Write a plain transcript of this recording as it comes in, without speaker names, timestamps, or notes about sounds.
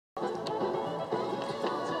会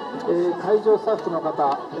場スタッフの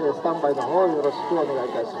方、スタンバイの方よろしくお願い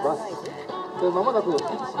いたします。まもなく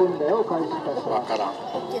訓練を開始いたします。そ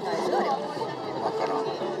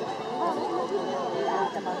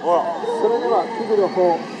れでは器具の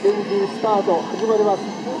方、エンジンスタート始まります。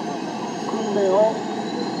訓練を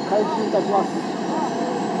開始いたします。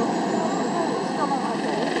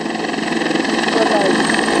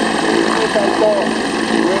自衛隊と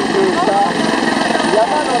連携した山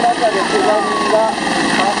の中で怪我人が発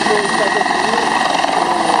生したときに、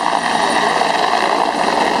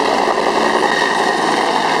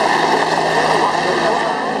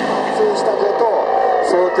発生したことを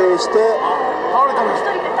想定して、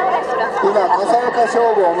今、笠岡消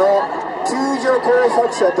防の救助工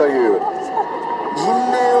作車という人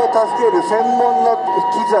命を助ける専門の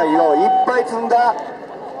機材をいっぱい積んだ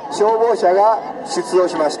消防車が出動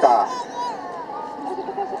しました。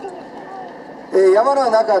山の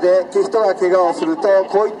中で人が怪我をすると、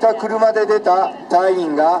こういった車で出た隊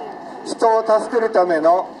員が人を助けるため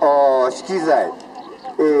の資機材、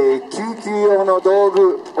救急用の道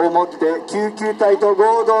具を持って救急隊と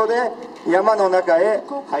合同で山の中へ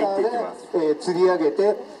入ってきます。吊り上げ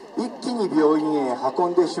て一気に病院へ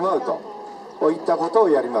運んでしまうといったことを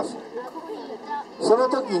やります。その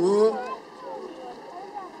時に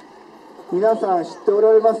皆さん知ってお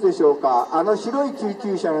られますでしょうか。あの白い救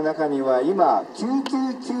急車の中には今救急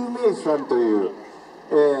救命士さんという、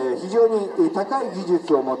非常に高い技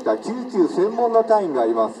術を持った救急専門の隊員が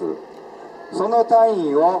います。その隊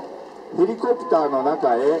員をヘリコプターの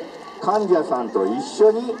中へ患者さんと一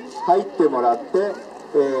緒に入ってもらって、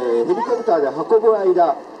ヘリコプターで運ぶ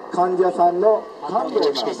間、患者さんの看病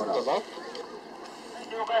をしてもらう。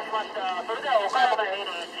了解しました。それでは岡山のヘリ1、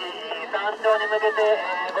山頂に向けて、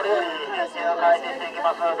これより集中を開始していき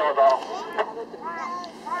ます。どうぞ。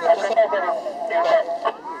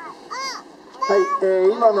は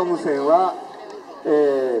い、今の無線は、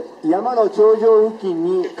山の頂上付近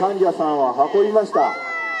に患者さんを運びました。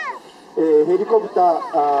ヘリコプタ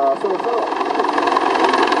ー、そろそろ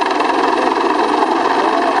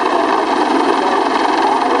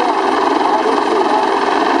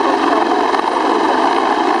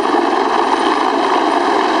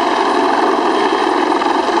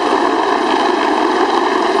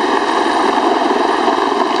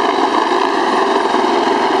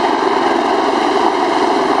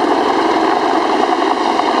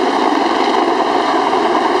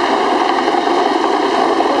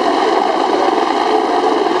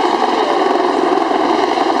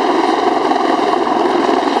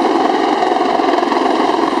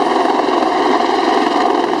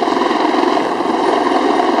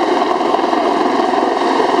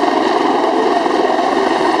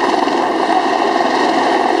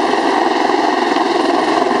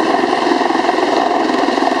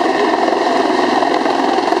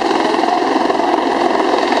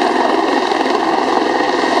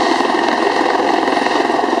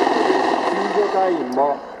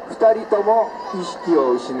2人とも意識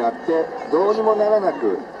を失ってどうにもならな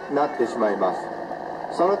くなってしまいます。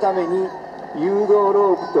そのために誘導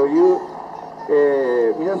ロープという、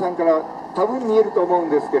皆さんから多分見えると思うん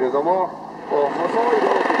ですけれども、細いロ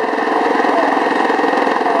ープ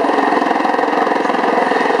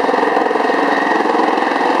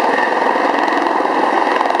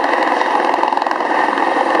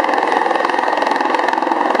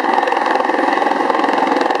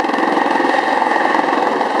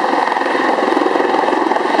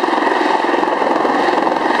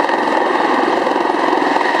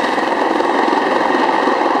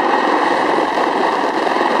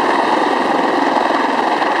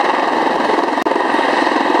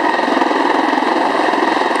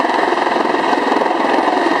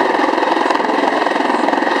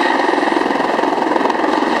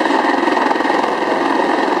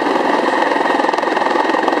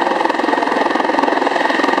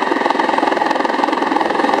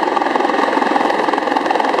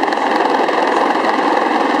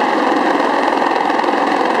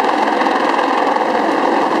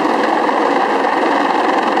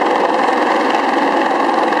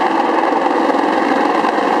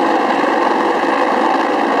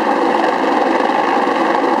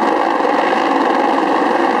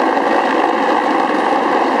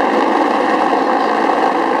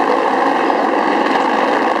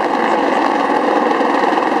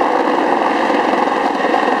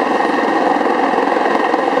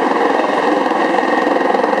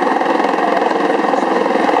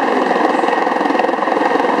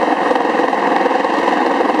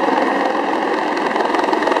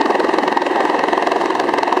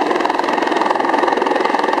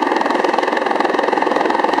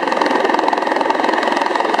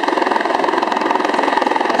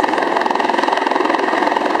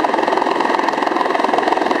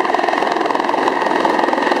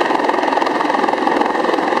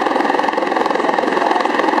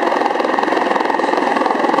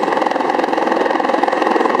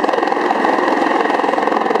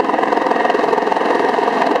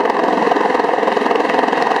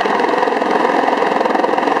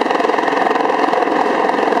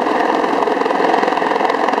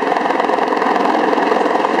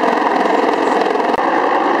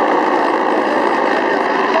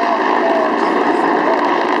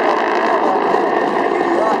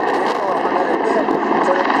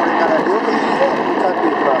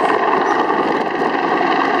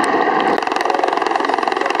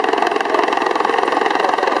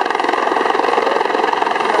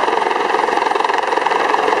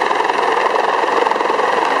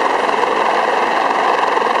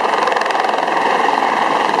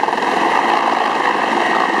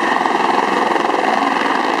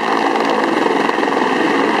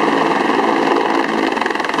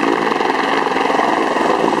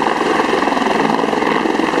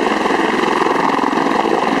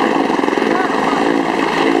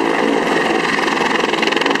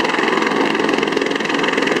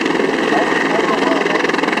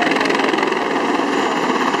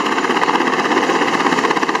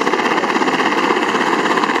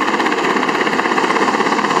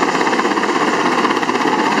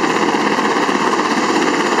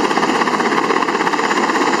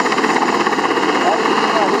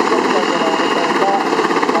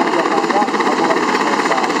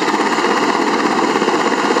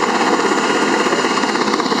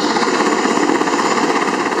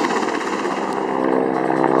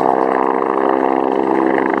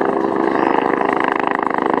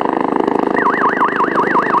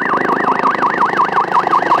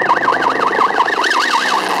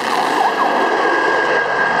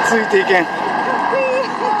ついていけん。結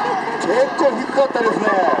構低かったですね。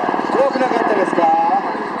怖くなかったですか？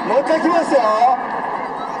もう一回来ますよ。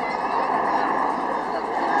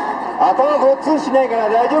頭ごっつんしないから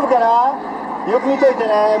大丈夫かな？よく見といて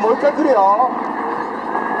ね。もう一回来るよ。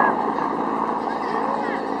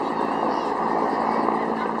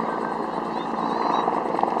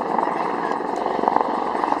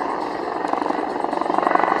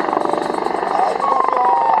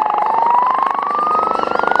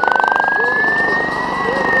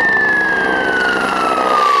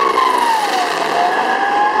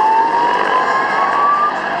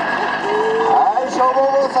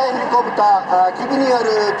機微による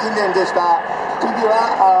訓練でした。機微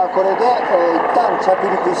はこれで、一旦着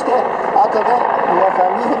陸して、後で皆さ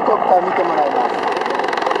んにヘリコプター見てもらいます。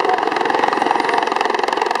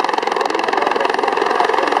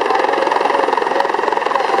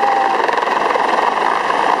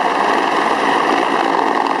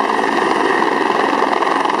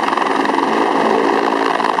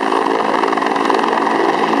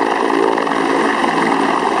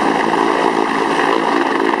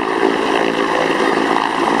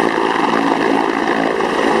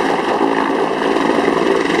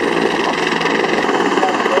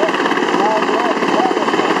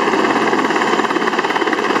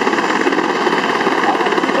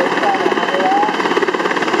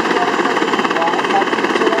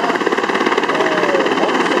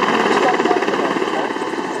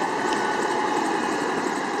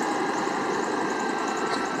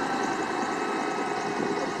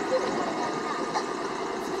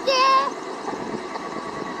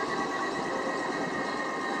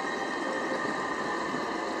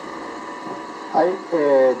は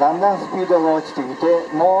い、だんだんスピードが落ちてきて、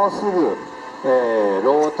もうすぐ、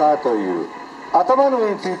ローターという頭の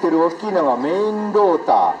上についてる大きいのがメインロー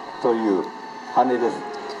ターという羽です。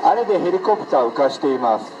あれでヘリコプターを浮かしてい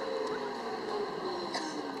ます。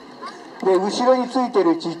で、後ろについて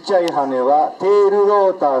るちっちゃい羽はテールロ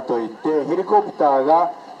ーターといって、ヘリコプター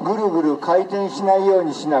がぐるぐる回転しないよう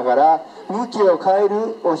にしながら向きを変え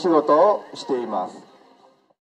るお仕事をしています。